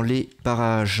dans les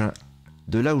parages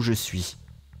de là où je suis.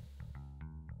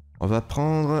 On va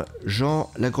prendre,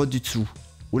 genre, la grotte du dessous.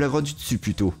 Ou la grotte du dessus,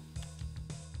 plutôt.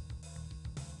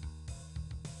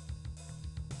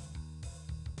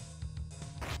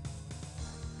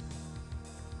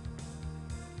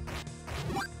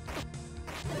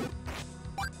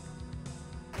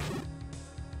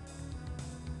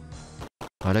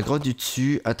 Alors, la grotte du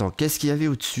dessus... Attends, qu'est-ce qu'il y avait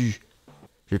au-dessus?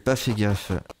 J'ai pas fait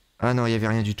gaffe. Ah non, il n'y avait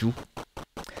rien du tout.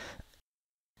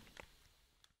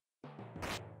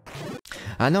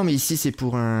 Ah non, mais ici, c'est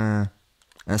pour un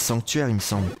sanctuaire, il me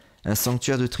semble. Un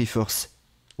sanctuaire de triforce.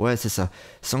 Ouais, c'est ça.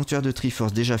 Sanctuaire de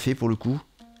triforce, déjà fait pour le coup.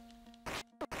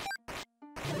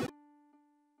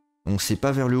 Donc c'est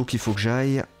pas vers le haut qu'il faut que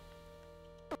j'aille.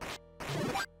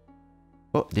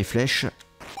 Oh, des flèches.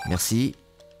 Merci.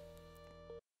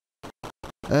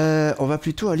 On va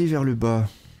plutôt aller vers le bas.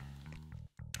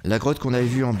 La grotte qu'on avait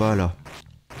vue en bas, là.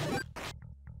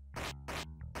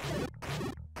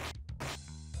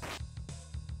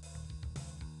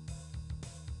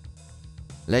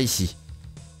 Là, ici.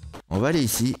 On va aller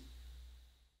ici.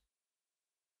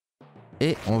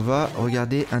 Et on va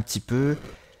regarder un petit peu.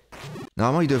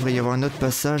 Normalement, il devrait y avoir un autre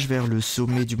passage vers le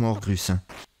sommet du mont Horgrus.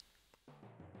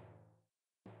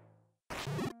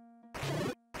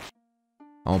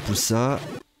 On pousse ça.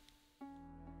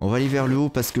 On va aller vers le haut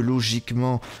parce que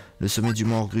logiquement, le sommet du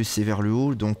mont Horgrus c'est vers le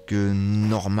haut. Donc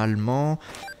normalement,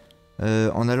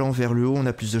 en allant vers le haut, on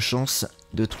a plus de chances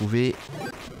de trouver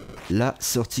la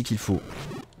sortie qu'il faut.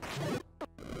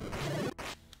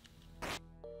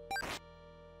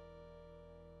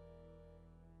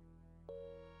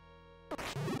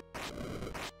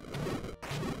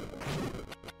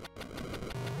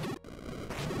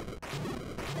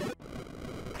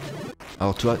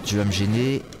 Alors toi, tu vas me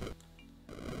gêner.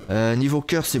 Niveau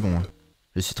cœur, c'est bon. Hein.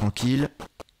 Je suis tranquille.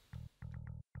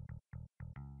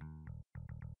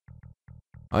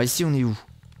 Alors ici, on est où?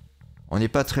 On n'est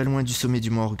pas très loin du sommet du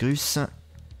mont Horgrus.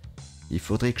 Il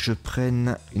faudrait que je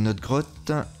prenne une autre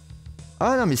grotte.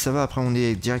 Ah non, mais ça va, après on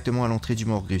est directement à l'entrée du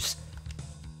mont Horgrus.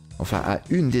 Enfin, à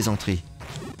une des entrées.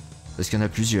 Parce qu'il y en a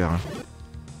plusieurs. Hein.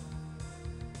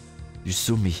 Du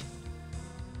sommet.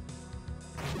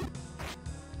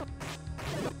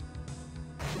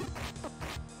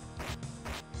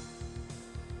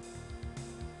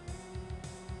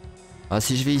 Ah,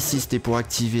 si je vais ici, c'était pour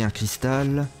activer un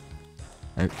cristal.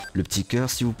 Le petit cœur,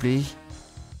 s'il vous plaît.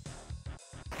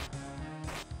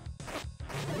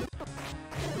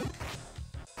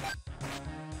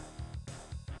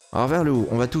 Alors, vers le haut,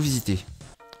 on va tout visiter.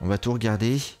 On va tout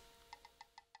regarder.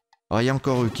 Alors, il y a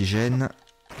encore eux qui gênent.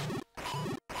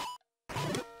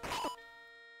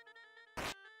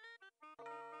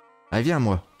 Allez, viens à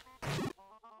moi.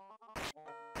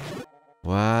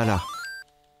 Voilà.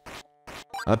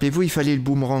 Rappelez-vous, il fallait le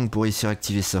boomerang pour réussir à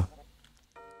activer ça.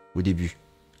 Au début.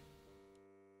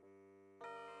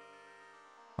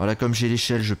 Alors là, comme j'ai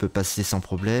l'échelle, je peux passer sans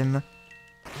problème.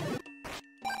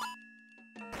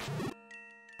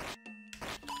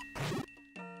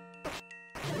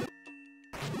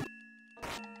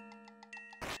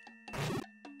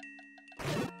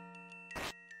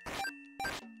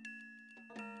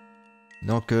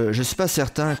 Donc je suis pas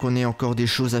certain qu'on ait encore des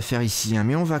choses à faire ici, hein,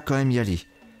 mais on va quand même y aller.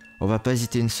 On va pas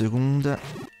hésiter une seconde.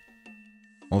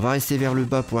 On va rester vers le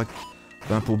bas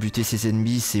pour buter ses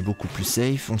ennemis, c'est beaucoup plus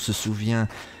safe. On se souvient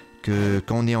que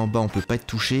quand on est en bas, on peut pas être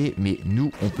touché, mais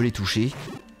nous, on peut les toucher.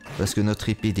 Parce que notre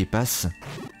épée dépasse.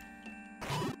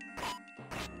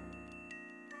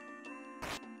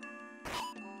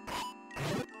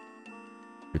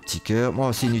 Le petit cœur.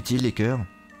 Bon, c'est inutile les cœurs.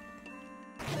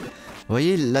 Vous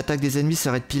voyez, l'attaque des ennemis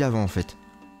s'arrête pile avant en fait.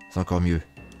 C'est encore mieux.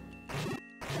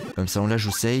 Comme ça, on la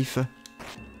joue safe.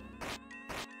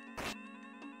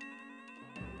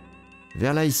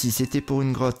 Vers là, ici, c'était pour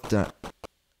une grotte.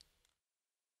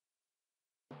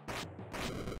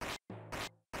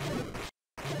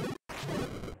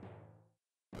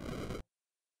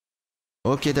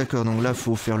 Ok, d'accord, donc là,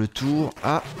 faut faire le tour.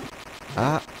 Ah,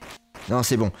 ah. Non,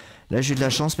 c'est bon. Là, j'ai eu de la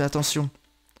chance, mais attention.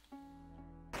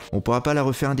 On pourra pas la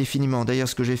refaire indéfiniment. D'ailleurs,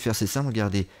 ce que je vais faire, c'est ça,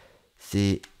 regardez.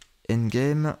 C'est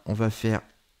endgame. On va faire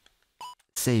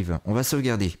save. On va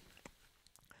sauvegarder.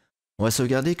 On va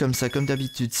sauvegarder comme ça, comme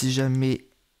d'habitude. Si jamais...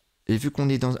 Et vu qu'on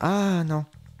est dans... Ah, non.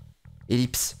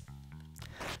 Ellipse.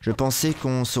 Je pensais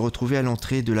qu'on se retrouvait à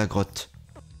l'entrée de la grotte.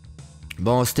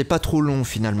 Bon, c'était pas trop long,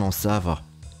 finalement. Ça va.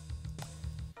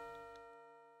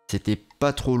 C'était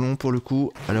pas trop long, pour le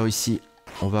coup. Alors ici,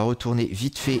 on va retourner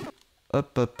vite fait.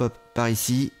 Hop, hop, hop. Par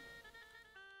ici.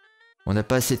 On n'a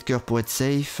pas assez de cœur pour être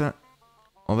safe.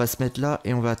 On va se mettre là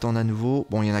et on va attendre à nouveau.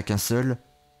 Bon, il n'y en a qu'un seul.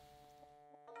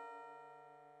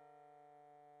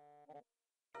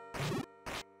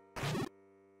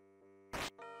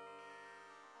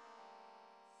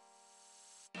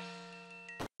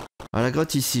 Ah, la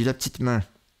grotte ici, la petite main.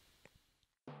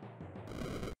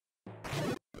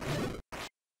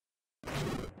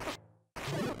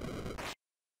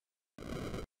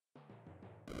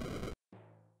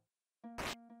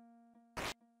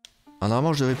 Alors,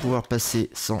 normalement, je devrais pouvoir passer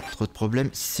sans trop de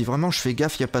problèmes. Si vraiment je fais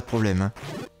gaffe, il n'y a pas de problème. Hein.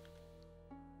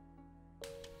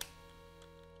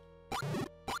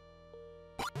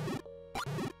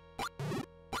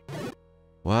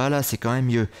 Voilà, c'est quand même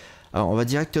mieux. Alors, on va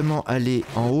directement aller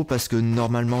en haut parce que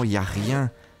normalement, il n'y a rien.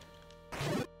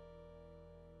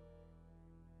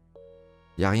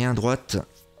 Il n'y a rien à droite.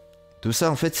 Tout ça,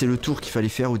 en fait, c'est le tour qu'il fallait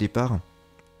faire au départ.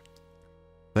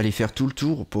 Il fallait faire tout le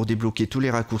tour pour débloquer tous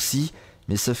les raccourcis.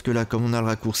 Mais sauf que là, comme on a le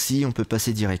raccourci, on peut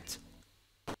passer direct.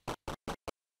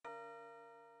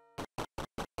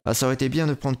 Ah, ça aurait été bien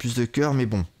de prendre plus de cœur, mais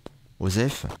bon.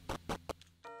 Osef.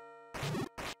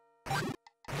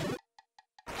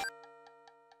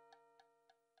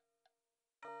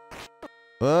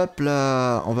 Hop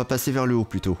là, on va passer vers le haut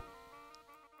plutôt.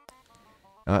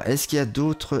 Alors, est-ce qu'il y a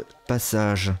d'autres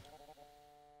passages?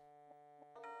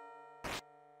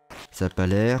 Ça n'a pas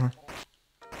l'air.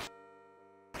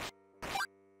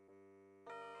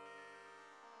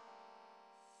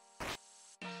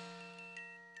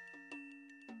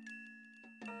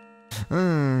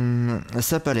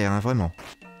 Ça n'a pas l'air, hein, vraiment.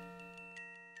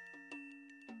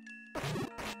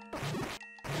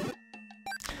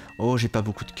 Oh, j'ai pas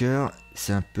beaucoup de cœur.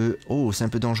 C'est un peu... Oh, c'est un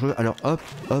peu dangereux. Alors, hop,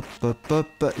 hop, hop,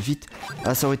 hop, vite.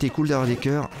 Ah, ça aurait été cool d'avoir des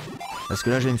cœurs. Parce que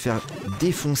là, je vais me faire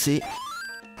défoncer.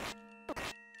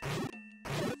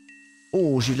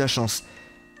 Oh, j'ai eu de la chance.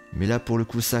 Mais là, pour le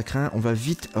coup, ça craint. On va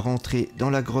vite rentrer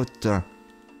dans la grotte.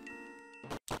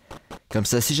 Comme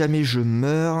ça, si jamais je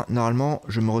meurs, normalement,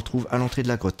 je me retrouve à l'entrée de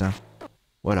la grotte. Hein.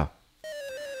 Voilà.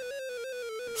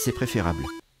 C'est préférable.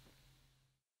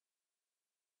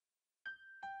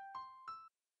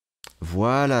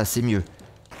 Voilà, c'est mieux.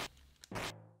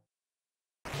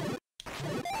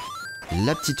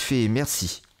 La petite fée,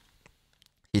 merci.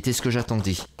 C'était ce que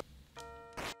j'attendais.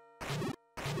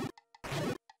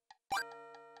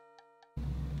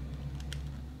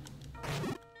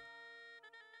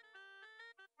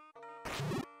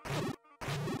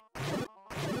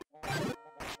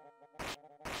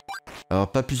 Alors,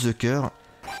 pas plus de cœur.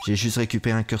 J'ai juste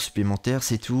récupéré un cœur supplémentaire,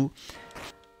 c'est tout.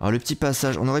 Alors, le petit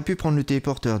passage... On aurait pu prendre le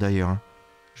téléporteur, d'ailleurs. Hein.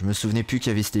 Je me souvenais plus qu'il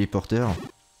y avait ce téléporteur.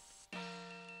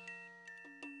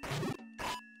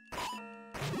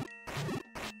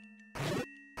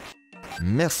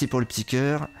 Merci pour le petit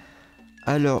cœur.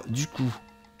 Alors, du coup...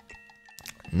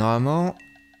 Normalement,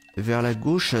 vers la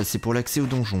gauche, c'est pour l'accès au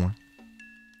donjon. Hein.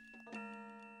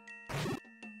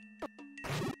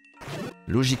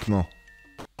 Logiquement.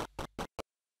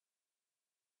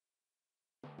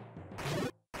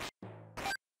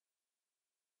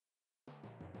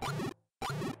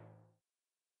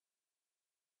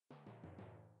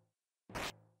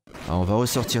 Alors, on va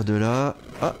ressortir de là.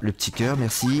 Ah, le petit cœur,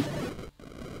 merci.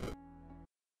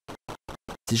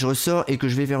 Si je ressors et que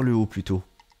je vais vers le haut plutôt.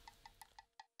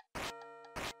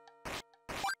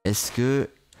 Est-ce que...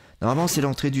 Normalement c'est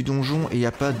l'entrée du donjon et il n'y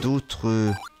a pas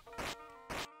d'autres...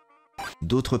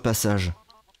 d'autres passages.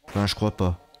 Enfin je crois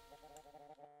pas.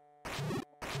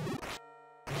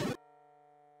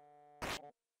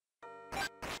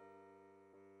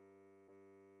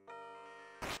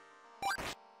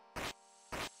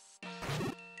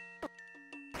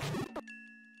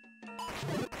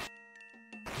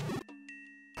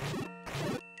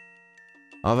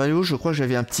 Alors Valéo, je crois que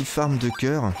j'avais un petit farm de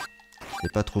cœur.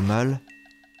 C'est pas trop mal.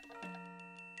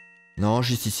 Non,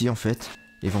 juste ici en fait,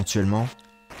 éventuellement.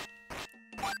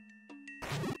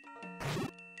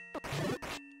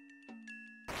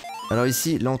 Alors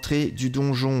ici, l'entrée du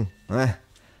donjon. Ouais,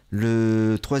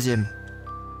 le troisième.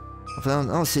 Enfin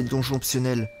non, c'est le donjon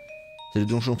optionnel. C'est le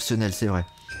donjon optionnel, c'est vrai.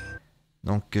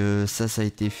 Donc ça a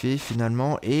été fait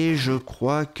finalement. Et je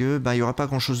crois que bah, il n'y aura pas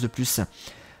grand chose de plus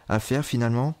à faire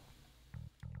finalement.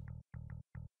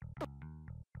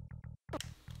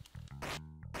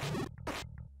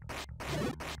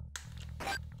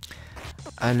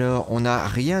 Alors, on n'a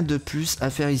rien de plus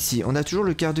à faire ici. On a toujours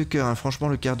le quart de cœur, hein. Franchement,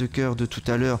 le quart de cœur de tout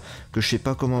à l'heure, que je sais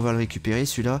pas comment on va le récupérer,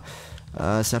 celui-là.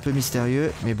 C'est un peu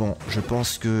mystérieux, mais bon, je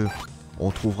pense que on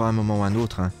trouvera un moment ou un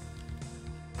autre. Hein.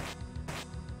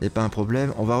 C'est pas un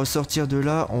problème. On va ressortir de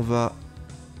là, on va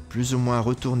plus ou moins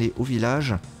retourner au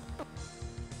village.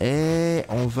 Et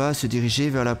on va se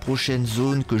diriger vers la prochaine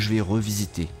zone que je vais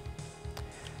revisiter.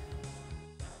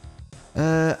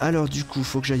 Alors, du coup,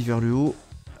 faut que j'aille vers le haut.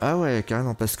 Ah ouais,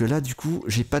 carrément, parce que là, du coup,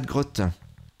 j'ai pas de grotte.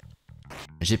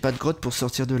 J'ai pas de grotte pour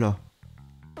sortir de là.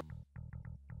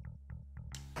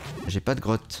 J'ai pas de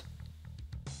grotte.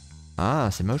 Ah,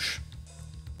 c'est moche.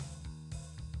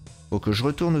 Faut que je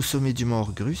retourne au sommet du mont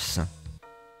Horgrus.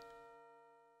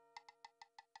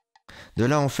 De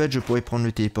là, en fait, je pourrais prendre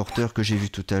le téléporteur que j'ai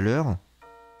vu tout à l'heure.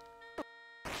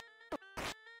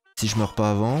 Si je meurs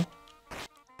pas avant.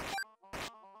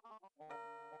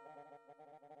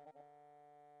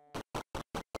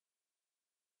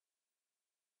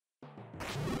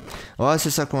 Ouais,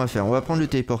 c'est ça qu'on va faire. On va prendre le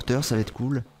téléporteur, ça va être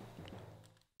cool.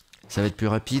 Ça va être plus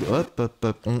rapide. Hop, hop,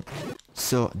 hop. On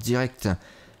sort direct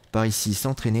par ici,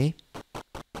 s'entraîner.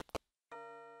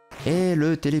 Et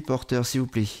le téléporteur, s'il vous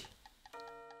plaît.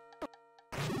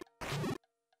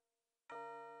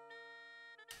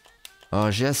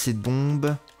 Alors, j'ai assez de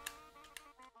bombes.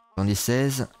 J'en ai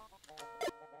 16.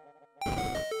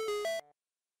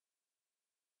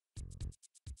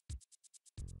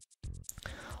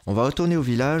 On va retourner au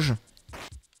village.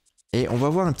 Et on va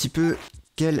voir un petit peu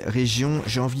quelle région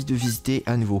j'ai envie de visiter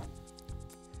à nouveau.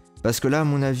 Parce que là, à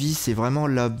mon avis, c'est vraiment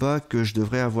là-bas que je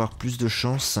devrais avoir plus de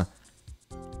chance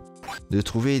de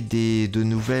trouver de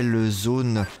nouvelles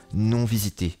zones non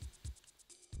visitées.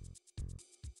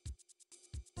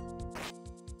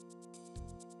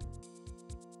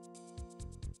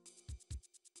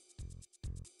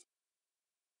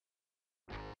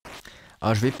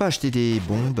 Alors, je vais pas acheter des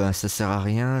bombes, ça sert à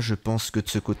rien. Je pense que de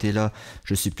ce côté-là,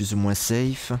 je suis plus ou moins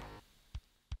safe.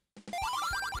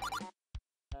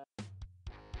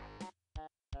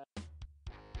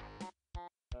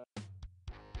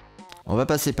 On va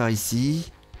passer par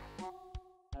ici.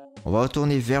 On va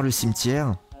retourner vers le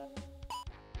cimetière.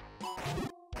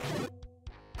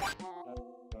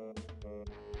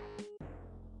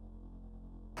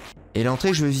 Et l'entrée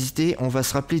que je vais visiter, on va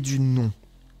se rappeler du nom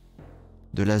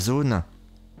de la zone.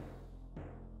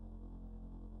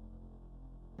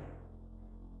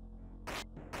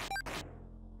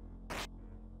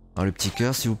 Alors le petit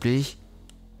cœur, s'il vous plaît.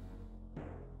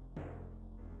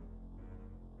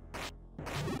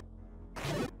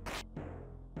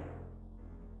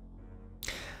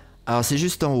 Alors c'est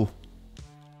juste en haut.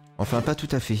 Enfin pas tout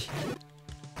à fait.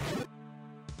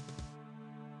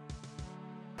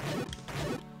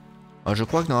 Alors je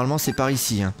crois que normalement c'est par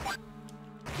ici. Hein.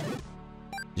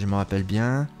 Si je me rappelle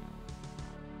bien.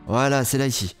 Voilà, c'est là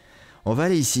ici. On va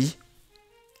aller ici.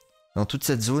 Dans toute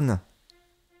cette zone.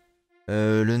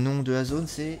 Le nom de la zone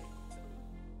c'est...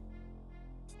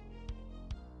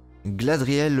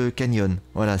 Gladriel Canyon.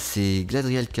 Voilà, c'est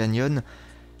Gladriel Canyon.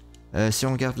 Si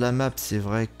on regarde la map, c'est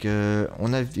vrai que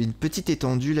on a une petite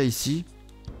étendue là ici.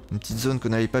 Une petite zone qu'on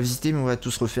n'avait pas visitée, mais on va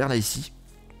tous refaire là ici.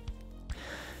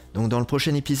 Donc dans le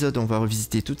prochain épisode, on va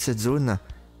revisiter toute cette zone.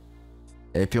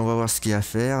 Et puis on va voir ce qu'il y a à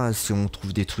faire. Si on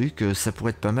trouve des trucs, ça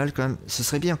pourrait être pas mal quand même. Ce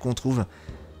serait bien qu'on trouve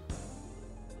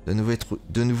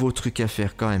de nouveaux trucs à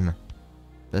faire quand même.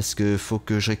 Parce que faut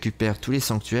que je récupère tous les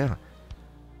sanctuaires.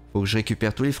 Faut que je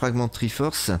récupère tous les fragments de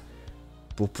triforce.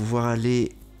 Pour pouvoir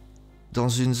aller dans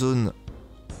une zone,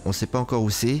 on sait pas encore où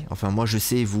c'est. Enfin moi je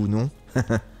sais et vous non.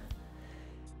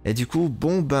 Et du coup,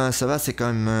 bon ben ça va, c'est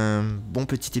quand même un bon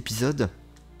petit épisode.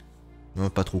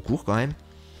 pas trop court quand même.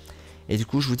 Et du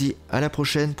coup je vous dis à la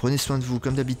prochaine, prenez soin de vous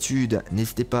comme d'habitude,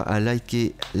 n'hésitez pas à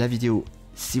liker la vidéo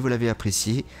si vous l'avez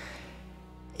appréciée.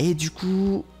 Et du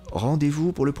coup,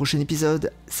 rendez-vous pour le prochain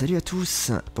épisode. Salut à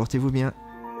tous, portez-vous bien.